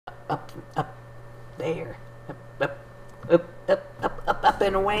up there. Up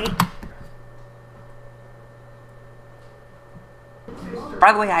and away.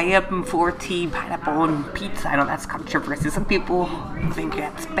 By the way, I am for tea, pineapple, and pizza. I know that's controversial. Some people think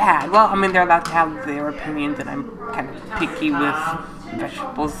that's bad. Well, I mean, they're allowed to have their opinions, and I'm kind of picky with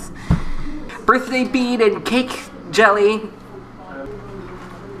vegetables. Birthday bean and cake jelly.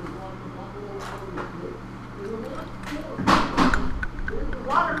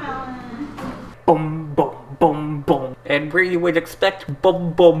 Boom, boom, boom, boom. And where you would expect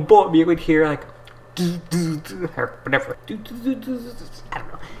boom, boom, boom, you would hear like, or whatever. I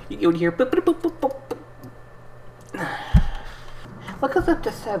don't know. You would hear boop, boop, boop, boop, boop. What goes up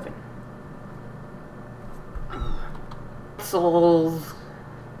to 7? Souls.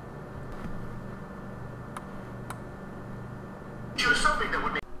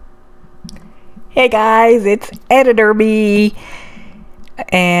 Hey guys, it's Artemiy.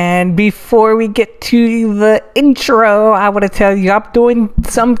 And before we get to the intro, I want to tell you I'm doing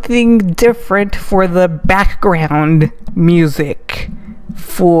something different for the background music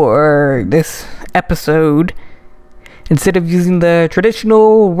for this episode. Instead of using the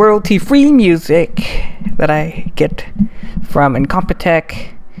traditional royalty-free music that I get from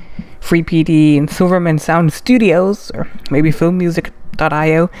Incompetech, FreePD, and Silverman Sound Studios, or maybe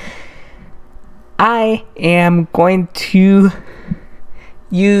filmmusic.io, I am going to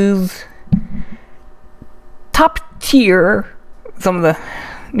use top tier, some of the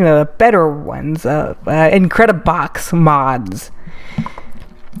better ones, Incredibox mods.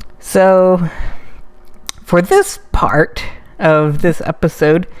 So for this part of this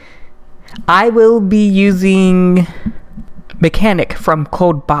episode, I will be using Mechanic from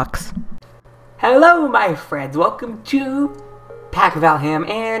Coldbox. Hello my friends, welcome to Pacvalham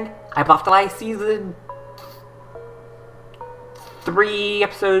and IBALOFTLLAI season 3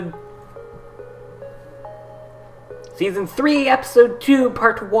 episode Season 3 episode 2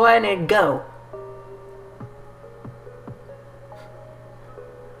 part 1 and go.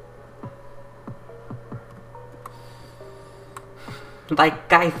 Like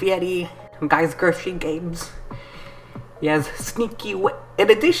Guy Fieri from Guy's Grocery Games, he has sneaky in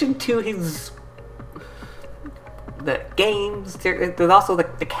addition to his the games, there's also the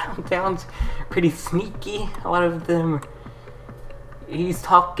countdowns, pretty sneaky. A lot of them he's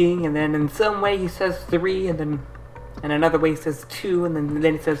talking, and then in some way he says 3, and then in another way he says 2, and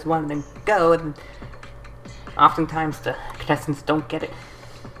then he says 1, and then go, and oftentimes the contestants don't get it.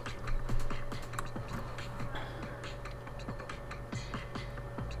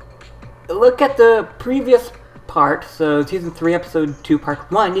 Look at the previous part, so season 3 episode 2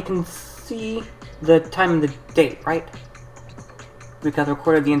 part 1, you can see the time and the date, right? Because I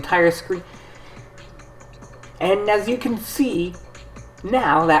recorded the entire screen. And as you can see,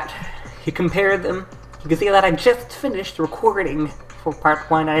 now that you compare them, you can see that I just finished recording for part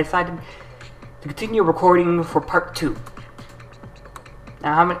 1 and I decided to continue recording for part 2.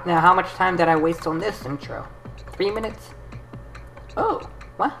 Now how much time did I waste on this intro? 3 minutes? Oh,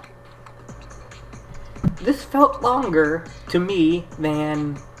 what? This felt longer to me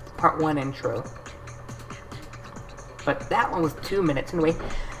than part 1 intro. But that one was 2 minutes anyway.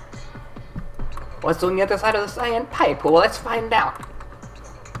 What's on the other side of the cyan pipe? Well, let's find out.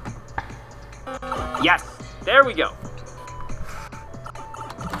 Yes, there we go.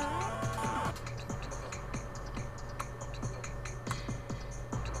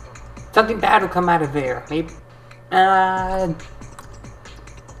 Something bad will come out of there. Maybe.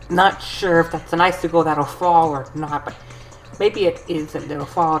 Not sure if that's an icicle that'll fall or not, but maybe it is that it'll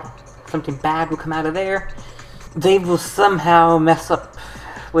fall. Something bad will come out of there. Dave will somehow mess up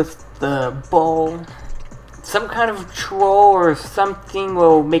with the bowl. Some kind of troll or something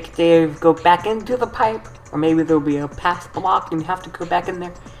will make Dave go back into the pipe. Or maybe there'll be a pass block and you have to go back in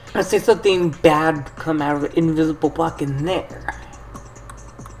there. Let's say something bad come out of the invisible block in there.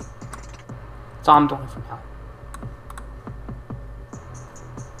 So I'm doing for now.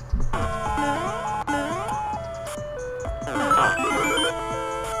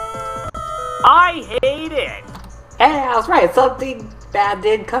 I hate it! Hey, I was right. Something bad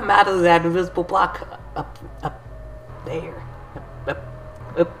did come out of that invisible block. Up there. Up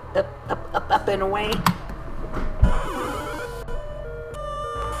and away.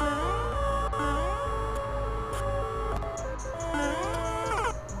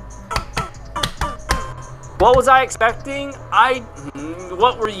 What was I expecting?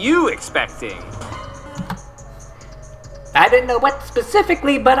 What were you expecting? I didn't know what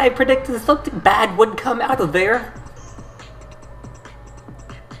specifically, but I predicted something bad would come out of there.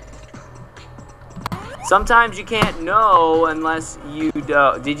 Sometimes you can't know unless you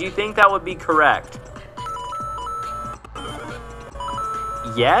do. Did you think that would be correct?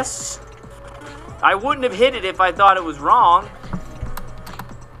 Yes? I wouldn't have hit it if I thought it was wrong.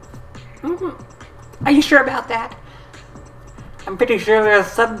 Are you sure about that? I'm pretty sure there are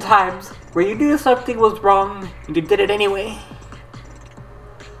some times where you knew something was wrong and you did it anyway.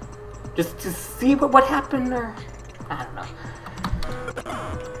 Just to see what happened, or I don't know.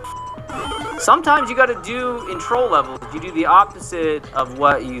 Sometimes you gotta do in troll levels, you do the opposite of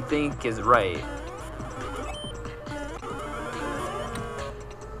what you think is right.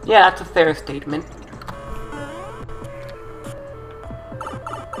 Yeah, that's a fair statement.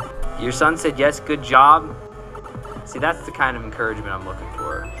 Your son said yes, good job. See, that's the kind of encouragement I'm looking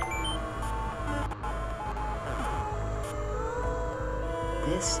for.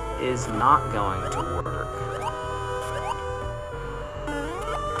 This is not going to work.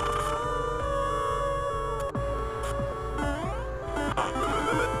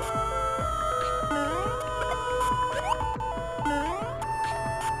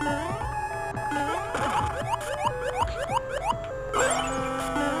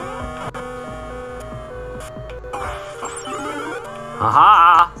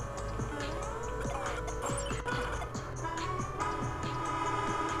 Aha!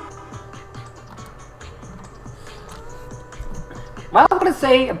 Well, I'm gonna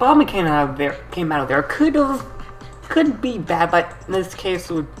say a bomb came out of there. Could be bad, but in this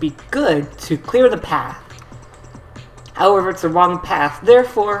case, it would be good to clear the path. However, it's the wrong path.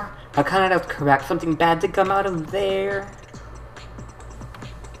 Therefore, I kind of correct. Something bad to come out of there.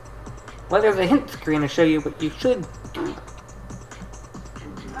 Well, there's a hint screen to show you what you should do.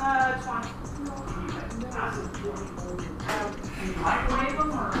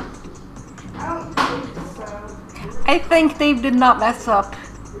 I think they did not mess up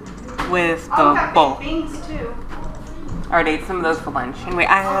with the bowl. Beans too. Alright, ate some of those for lunch. Anyway,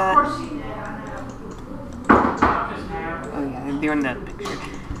 Of course she did, I know. oh yeah, they're in the picture.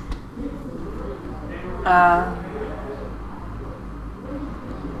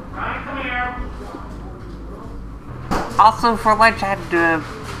 Also for lunch I had a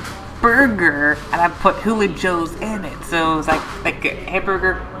burger and I put Hula Joe's in it. So it was like a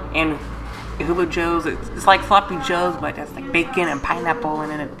hamburger and Hula Joe's. It's like sloppy Joe's, but it's like bacon and pineapple in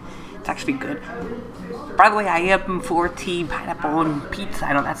it. It's actually good. By the way, I am for tea, pineapple, and pizza.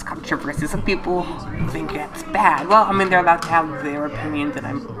 I know that's controversial. Some people think that's bad. Well, I mean, they're allowed to have their opinions, and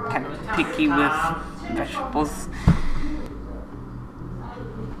I'm kind of picky with vegetables.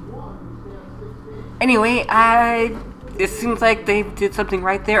 Anyway, it seems like they did something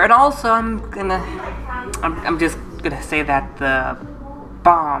right there, and also I'm just gonna say that the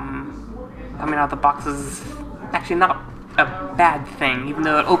bomb coming out of the box is actually not a bad thing, even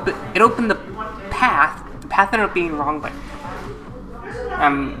though it opened the path. The path ended up being wrong, but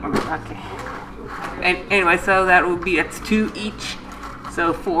okay. Anyway, so that will be it's 2 each,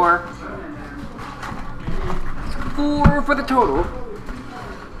 so 4 for the total.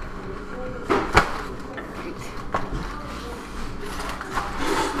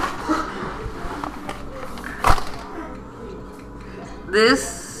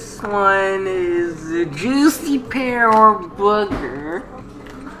 This one is a juicy pear or booger.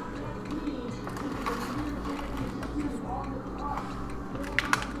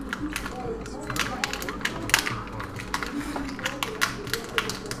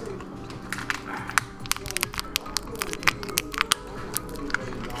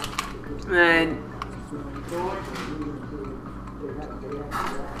 And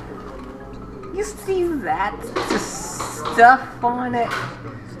you see that? Just stuff on it.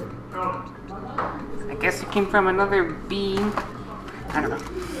 I guess it came from another bean. I don't know.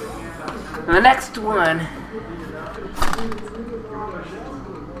 And the next one,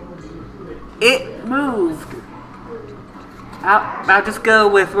 it moved. I'll just go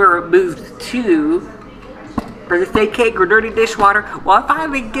with where it moved to. Birthday cake or dirty dishwater. Well, I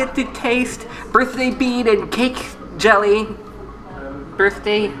finally get to taste birthday bean and cake jelly.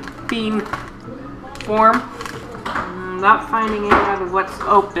 Birthday bean form. I'm not finding any out of what's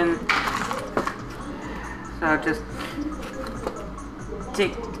open. So I'll just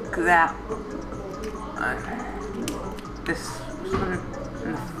take that. This one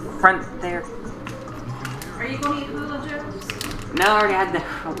in the front there. Are you going to eat Hula Joe's? No, I already had the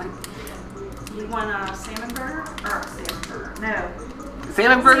one. You want a salmon burger? Or salmon burger? No.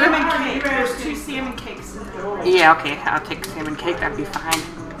 Salmon burger? Salmon cake. There's 2 salmon cakes in there. Yeah, okay. I'll take salmon cake. That'd be fine.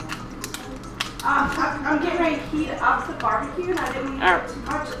 I'm getting ready to heat up the barbecue, and I didn't want to eat too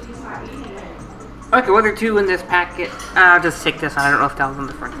much if he's not eating it. Okay, well, there are 2 in this packet. I'll just take this one. I don't know if that was on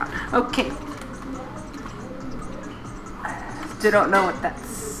the front one. Okay. still don't know what that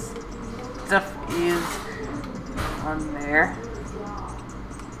stuff is on there.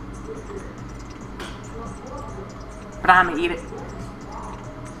 But I'm gonna eat it.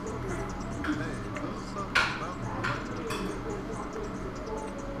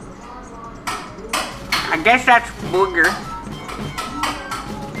 I guess that's booger.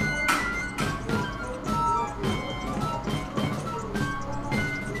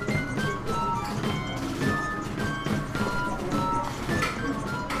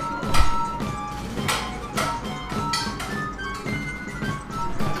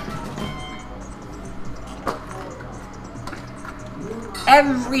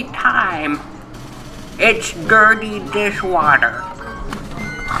 Every time it's dirty dishwater.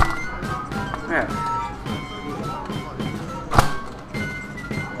 Yeah.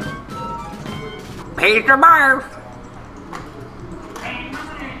 Peter Murph.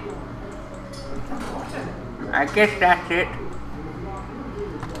 I guess that's it.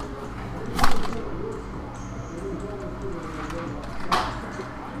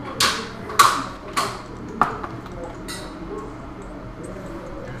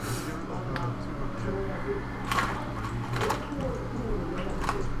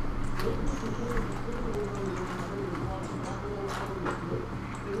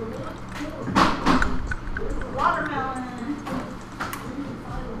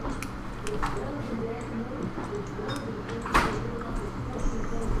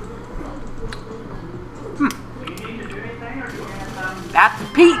 That's a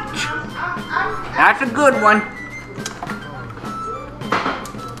peach. That's a good one.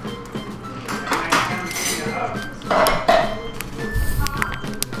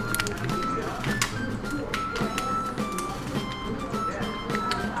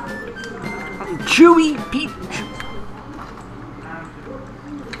 Chewy peach.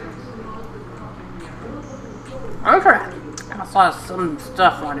 Okay. I saw some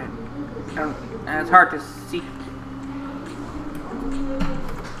stuff on it. And it's hard to see.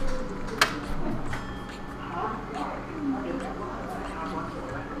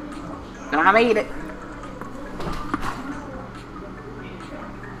 I made it.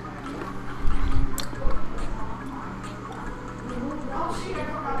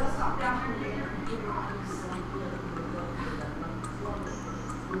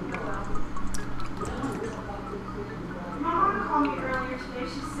 Mom called me earlier today.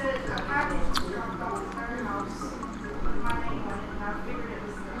 She said a package was dropped off at her house with my name on it, and I figured it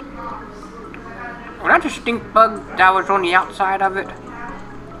was the box. Well, that's a stink bug that was on the outside of it.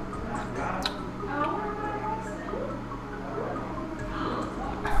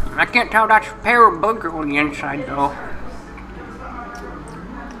 I can't tell that's a pear or booger on the inside though.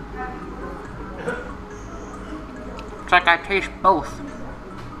 It's like I taste both.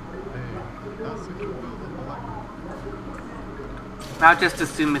 I'll just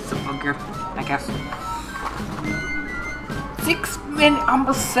assume it's a booger, I guess. 6 minutes,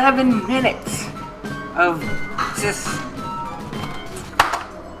 almost 7 minutes of just...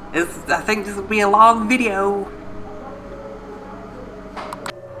 I think this will be a long video.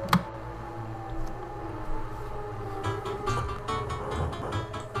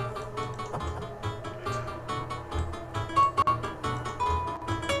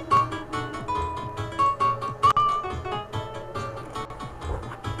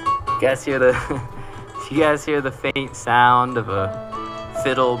 You guys hear the faint sound of a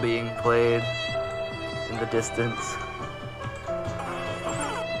fiddle being played in the distance?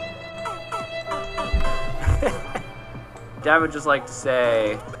 I would just like to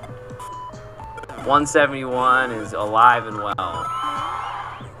say 171 is alive and well.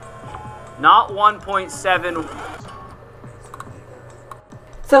 Not 1.7.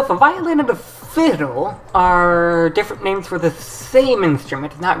 So, the violin and the fiddle are different names for the same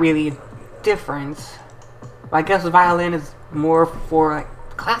instrument. It's not really a difference. I guess the violin is more for like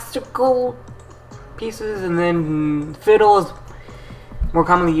classical pieces, and then fiddle is more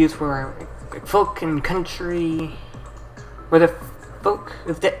commonly used for like, folk and country. Where the folk,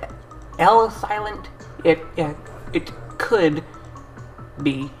 if the L is silent, it could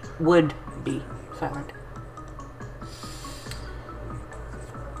be, would be silent.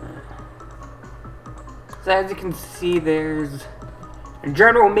 So as you can see, there's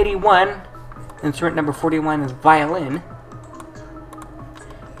General MIDI 1, instrument number 41 is violin.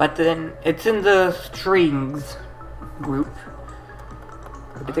 But then it's in the strings group.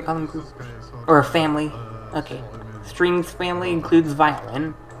 Or did they call them group? Or a family? Okay. Strings family includes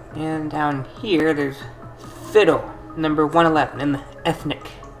violin. And down here there's fiddle, number 111 in the ethnic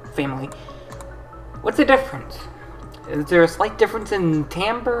family. What's the difference? Is there a slight difference in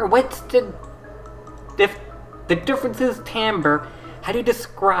timbre? What's the the difference is timbre. How do you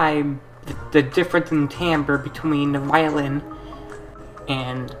describe the difference in timbre between the violin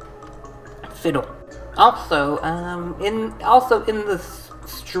and fiddle? Also, in the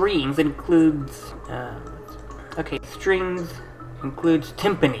strings includes strings includes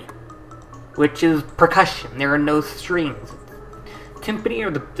timpani, which is percussion. There are no strings. Timpani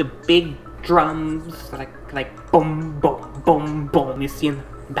are the big drums, like boom, boom, boom, boom. You see in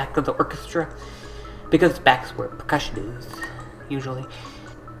the back of the orchestra, because that's where percussion is usually.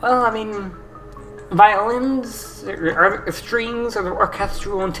 Well, I mean, violins or strings or the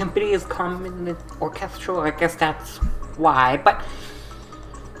orchestral, and timpani is common in the orchestral. I guess that's why. But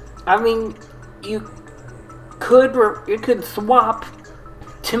I mean, you could swap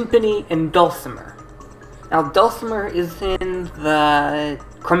timpani and dulcimer. Now, dulcimer is in the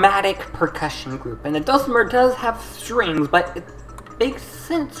chromatic percussion group, and the dulcimer does have strings, but it makes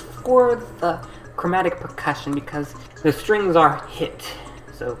sense for the chromatic percussion because the strings are hit.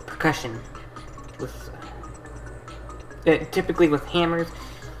 So percussion with typically with hammers,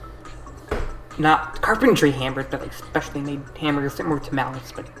 not carpentry hammers, but like specially made hammers similar to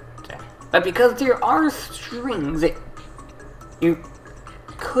mallets. But because there are strings, you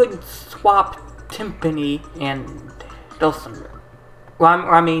could swap timpani and dulcimer. Well,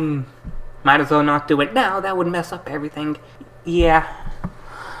 I mean, might as well not do it now. That would mess up everything. Yeah.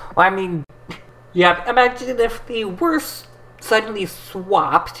 Well, I mean, yeah. Imagine if they were suddenly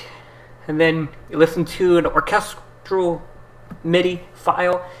swapped, and then you listen to an orchestral MIDI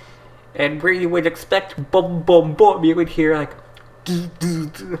file, and where you would expect boom, boom, boom, you would hear like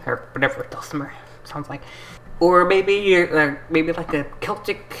or whatever dulcimer sounds like, or maybe like a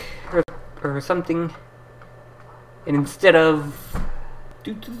Celtic or something, and instead of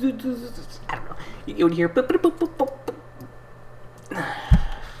I don't know, you would hear boop, boop, boop, boop, boop.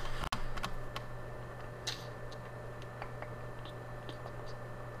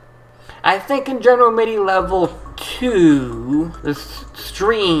 I think in general MIDI level 2, the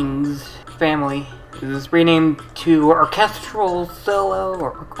strings family is renamed to orchestral solo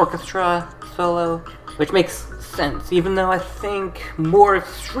or orchestra solo, which makes sense, even though I think more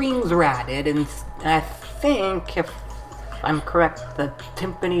strings are added, and I think, if I'm correct, the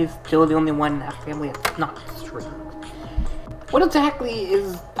timpani is still the only one in that family that's not strings. What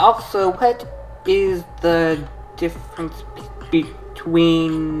is the difference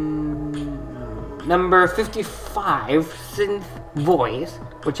between number 55, synth voice,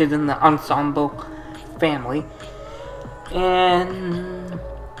 which is in the ensemble family, and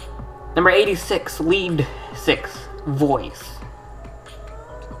number 86, lead 6, voice?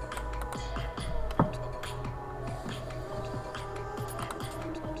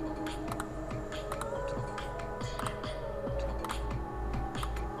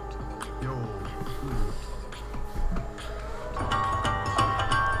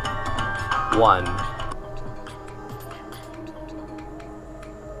 One.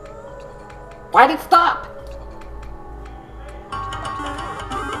 Why'd it stop?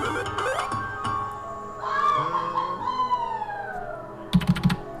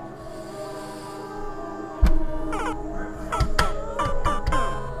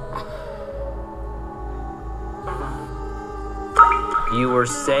 You were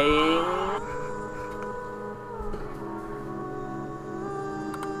saying?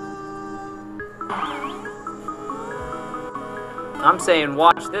 I'm saying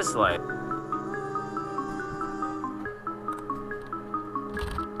watch this light.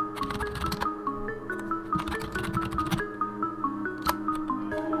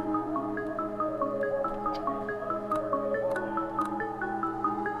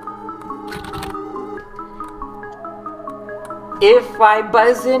 If I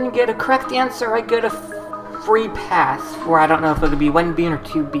buzz in and get a correct answer, I get a free pass, or I don't know if it'll be 1 bean or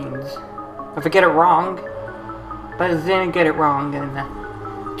 2 beans. If I get it wrong, buzz in and get it wrong,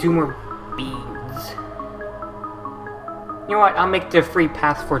 and 2 more beans. You know what, I'll make the free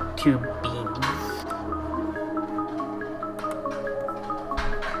pass for 2 beans.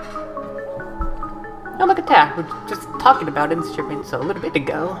 Oh, look at that, we're just talking about instruments a little bit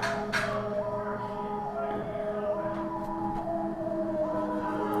ago.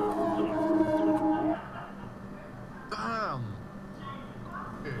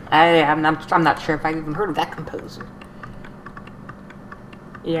 I'm not sure if I've even heard of that composer.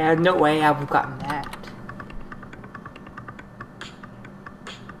 Yeah, no way I've gotten that.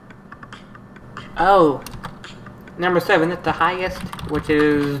 Oh, number 7 at the highest, which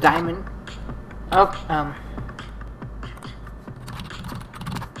is diamond. Oh, oh.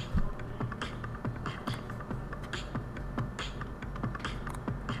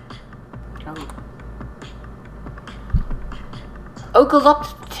 goes up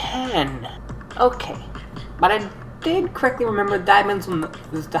to 10. Okay. But I did correctly remember diamonds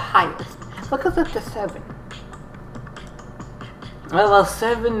was the highest. What goes up to 7? Well,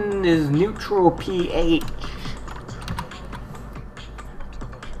 7 is neutral pH.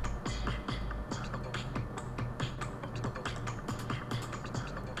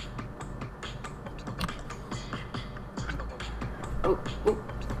 Oh.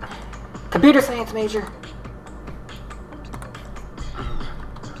 Computer science major.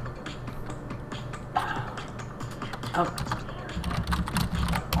 Oh.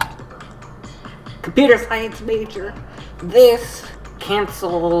 Computer science major. This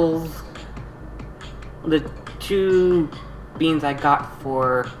cancels the 2 beans I got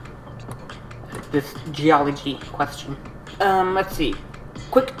for this geology question. Let's see.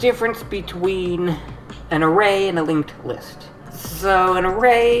 Quick difference between an array and a linked list. So an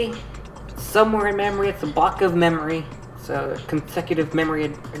array, somewhere in memory, it's a block of memory. So consecutive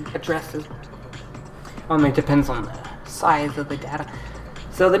memory addresses. Only depends on the size of the data.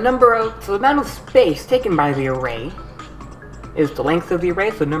 So the amount of space taken by the array is the length of the array,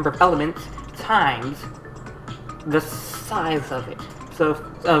 so the number of elements times the size of it. So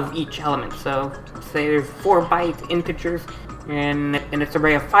of each element. So say there's 4 byte integers, and it's an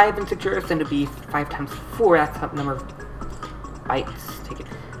array of 5 integers, then it'd be 5 times 4. That's the number of bytes taken.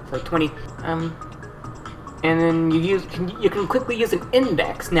 So 20. And then you can quickly use an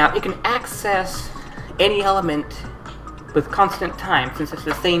index. Now it can access any element with constant time, since it's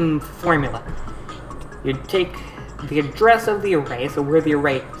the same formula. You take the address of the array, so where the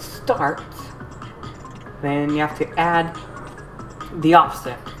array starts, then you have to add the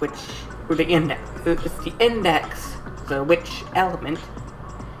offset, or the index. It's the index, so which element,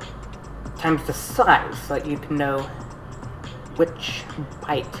 times the size, so that you can know which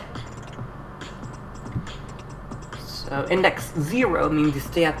byte. So index 0 means you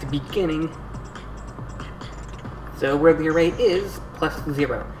stay at the beginning, so where the array is, plus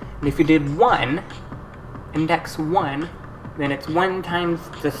 0. And if you did 1, index 1, then it's 1 times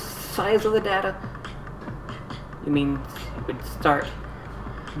the size of the data. It means it would start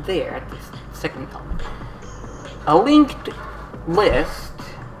there at the second element. A linked list,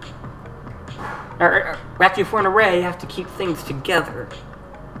 or actually for an array, you have to keep things together.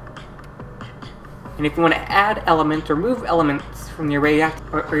 And if you want to add elements or move elements from the array, you have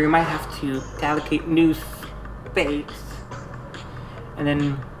to, or you might have to allocate new space, and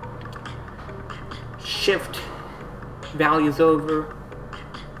then shift values over.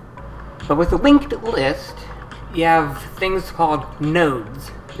 But with a linked list, you have things called nodes.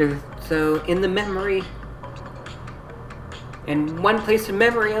 So in the memory, in one place in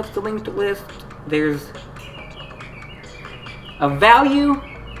memory of the linked list, there's a value,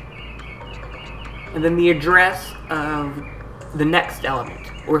 and then the address of the next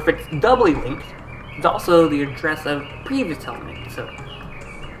element. Or if it's doubly linked, it's also the address of previous element. So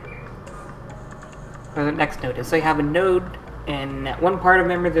where the next node is. So you have a node, and at one part of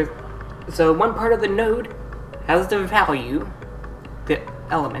memory, so one part of the node has the value, the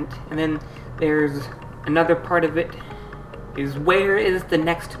element, and then there's another part of it is where is the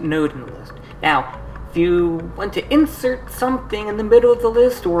next node in the list. Now, if you want to insert something in the middle of the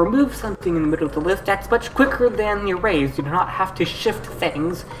list or remove something in the middle of the list, that's much quicker than the arrays. You do not have to shift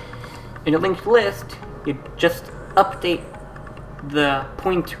things. In a linked list, you just update the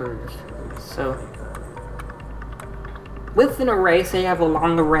pointers. So with an array, say you have a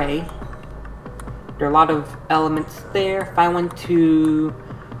long array, there are a lot of elements there. If I want to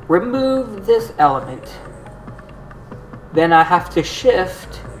remove this element, then I have to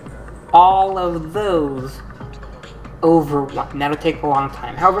shift all of those over one. And that'll take a long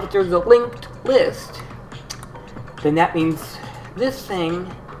time. However, if there's a linked list, then that means this thing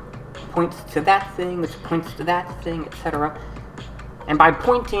points to that thing, which points to that thing, etc. And by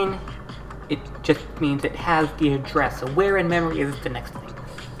pointing, it just means it has the address. So where in memory is the next thing?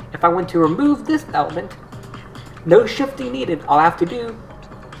 If I want to remove this element, no shifting needed. All I have to do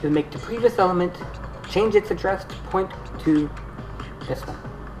is make the previous element change its address to point to this one.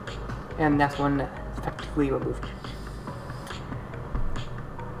 And that's one effectively removed.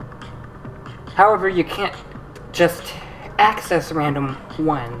 However, you can't just access random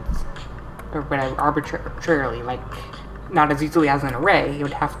ones, or whatever, arbitrarily, like, not as easily as an array. You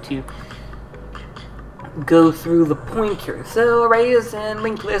would have to go through the pointer. So arrays and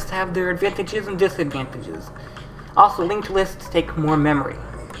linked lists have their advantages and disadvantages. Also, linked lists take more memory.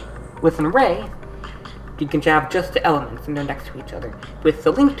 With an array, you can have just the elements and they're next to each other. With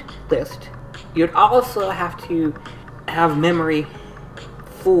the linked list, you'd also have to have memory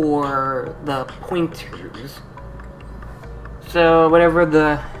for the pointers. So whatever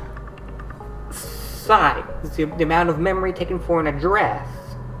the size, the amount of memory taken for an address,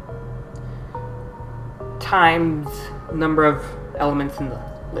 times number of elements in the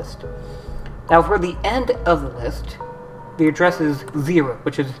list. Now for the end of the list, the address is 0,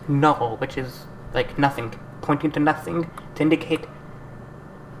 which is null, which is like nothing, pointing to nothing to indicate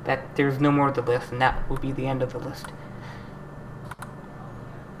that there's no more of the list, and that will be the end of the list.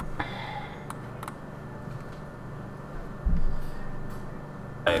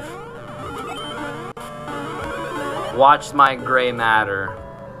 Watch my gray matter.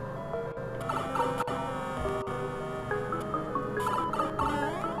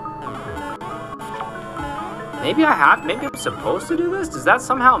 Maybe maybe I'm supposed to do this? Does that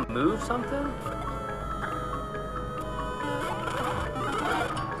somehow move something?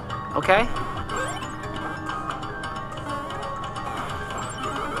 Okay.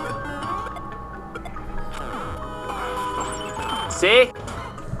 See?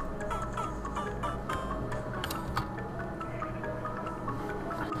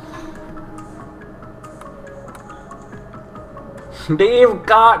 They've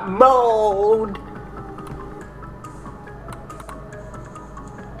got mold!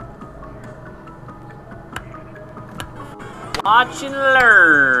 Watch and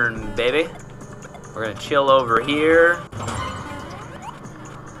learn, baby. We're gonna chill over here.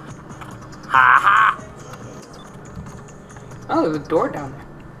 Ha ha! Oh, there's a door down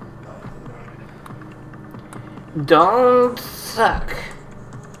there. Don't suck.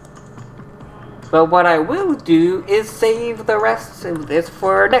 But what I will do is save the rest of this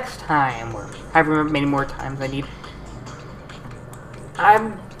for next time, or however many more times I need.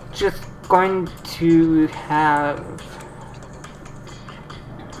 I'm just going to have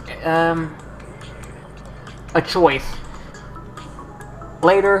a choice.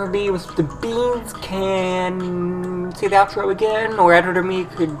 Later, the Beans can say the outro again, or Artemiy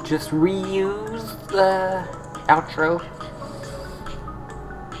could just reuse the outro.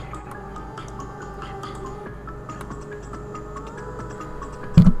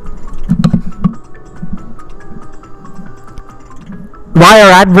 Why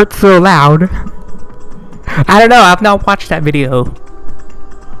are adverts so loud? I don't know, I've not watched that video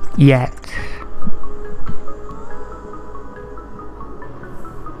yet.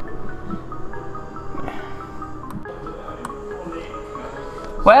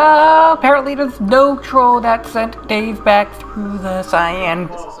 Well, apparently there's no troll that sent Dave back through the cyan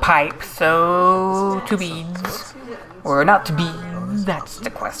pipe, so 2 beads. Or not 2 beads, that's the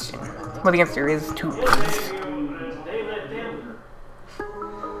question. Well, the answer is 2 beads.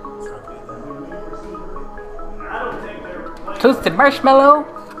 Toasted marshmallow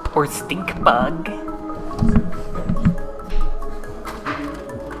or stink bug?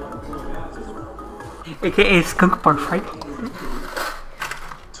 AKA skunk barf, right?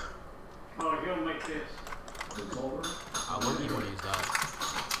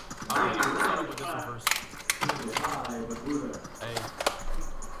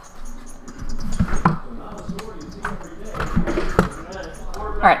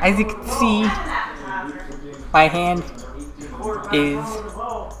 Alright, as you can see, my hand is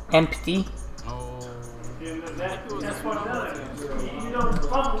empty.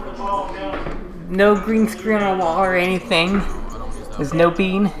 No green screen on the wall or anything. There's no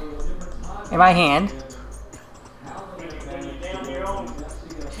bean in my hand.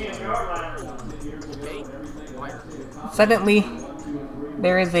 Suddenly,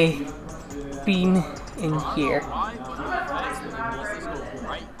 there is a bean in here.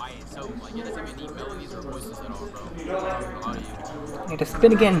 I need to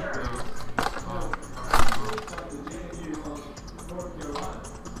spin again.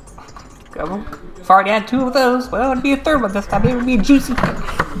 Go. I've already had 2 of those. Well, it'll be a 3rd one this time. It would be a juicy thing.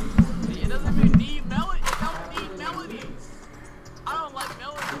 It doesn't even need melody. It doesn't need melody. I don't like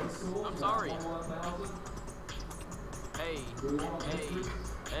melody. I'm sorry. Hey, okay.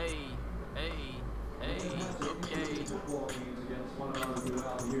 Hey,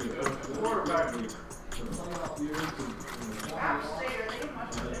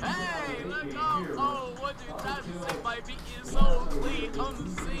 look up. Oh, what you trying to say? My beat is so clean on the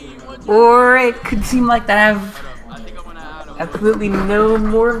scene. Or it could seem like that I have absolutely no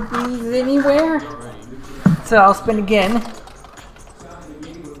more of these anywhere. So I'll spin again.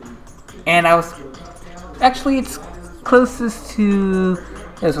 And I was... Actually, it's closest to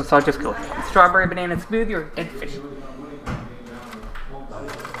this one, so I'll just go strawberry banana smoothie or dead fish.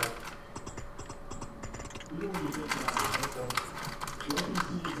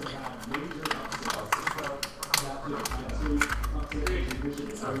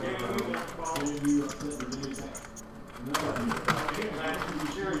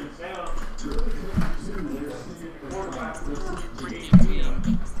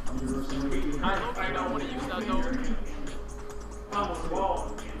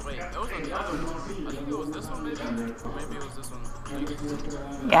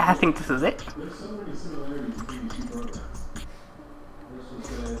 Yeah, I think this is it.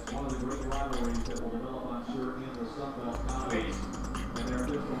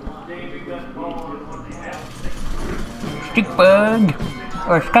 Stick bug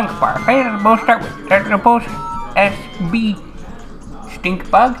or skunk barf. Hey, let's both start with both SB. Stink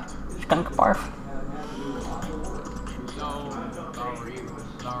bug, skunk barf.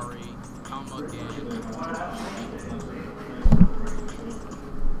 Sorry, come again.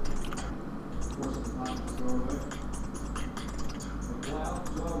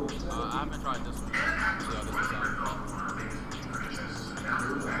 I haven't tried this one. See how this is sound.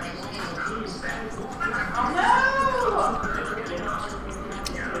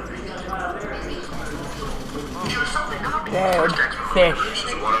 Dead fish.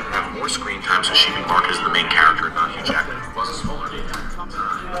 She wanted to have more screen time, so she be marked as the main character, not Hugh Jackman. Was smaller. I'm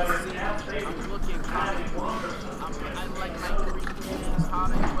looking hot. I like my greens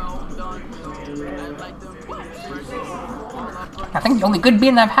hot and well done. I like them beans fresh. I think the only good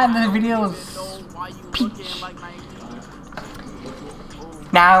bean I've had in this video is peach.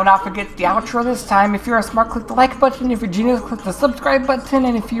 Now, do not forget the outro this time. If you're a smart, click the like button. If you're a genius, click the subscribe button.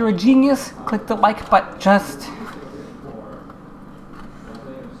 And if you're a genius, click the like button. Just...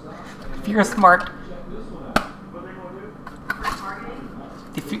 if you're smart...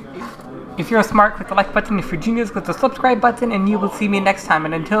 If you're smart, click the like button. If you're a genius, click the subscribe button. And you will see me next time.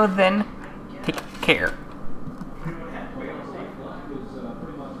 And until then, take care.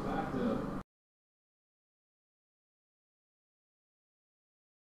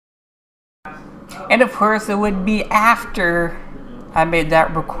 And of course, it would be after I made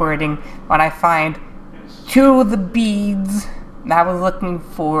that recording when I find 2 of the beads that I was looking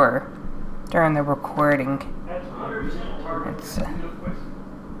for during the recording. It's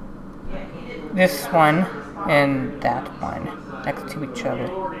this one and that one next to each other.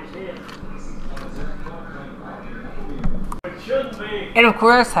 And of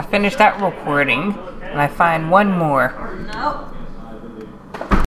course, I finished that recording and I find one more. Nope.